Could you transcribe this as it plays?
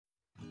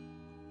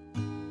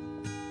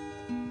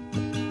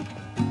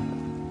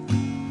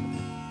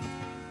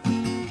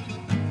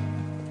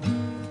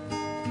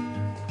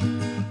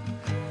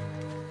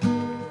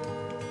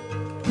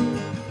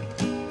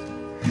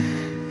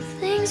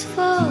things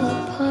fall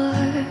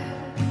apart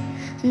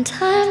and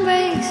time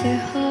breaks your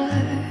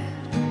heart.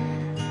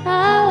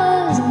 I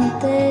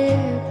wasn't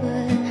there,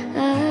 but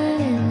I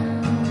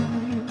know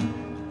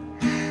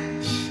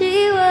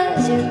she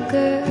was your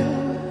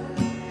girl.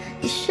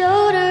 You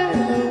showed her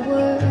the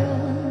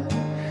world.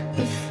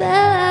 We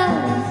fell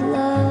out of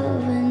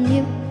love and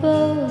you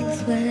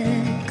both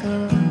let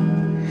go.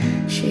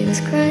 She was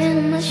crying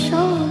on my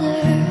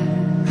shoulder.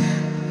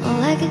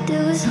 All I could do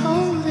was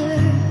hold her.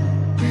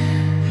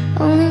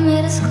 Only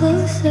made us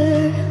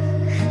closer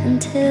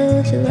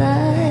until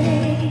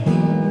July.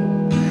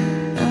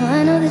 Now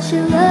I know that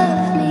you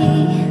love me.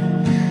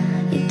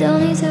 You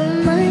don't need to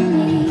remind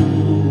me.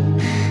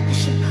 I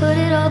should put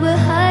it all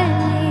behind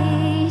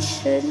me,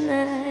 shouldn't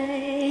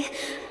I?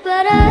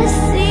 But I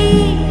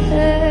see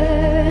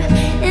her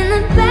in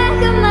the back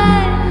of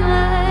my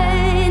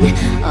mind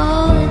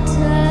all the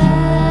time,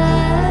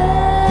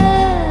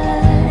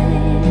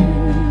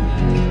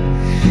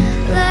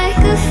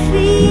 like a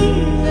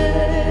fever,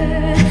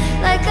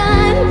 like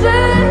I'm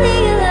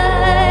burning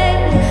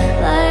alive,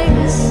 like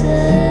a sun.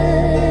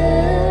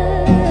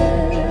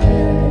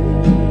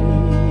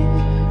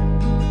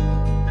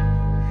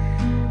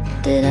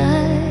 Did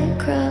I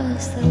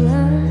cross the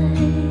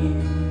line?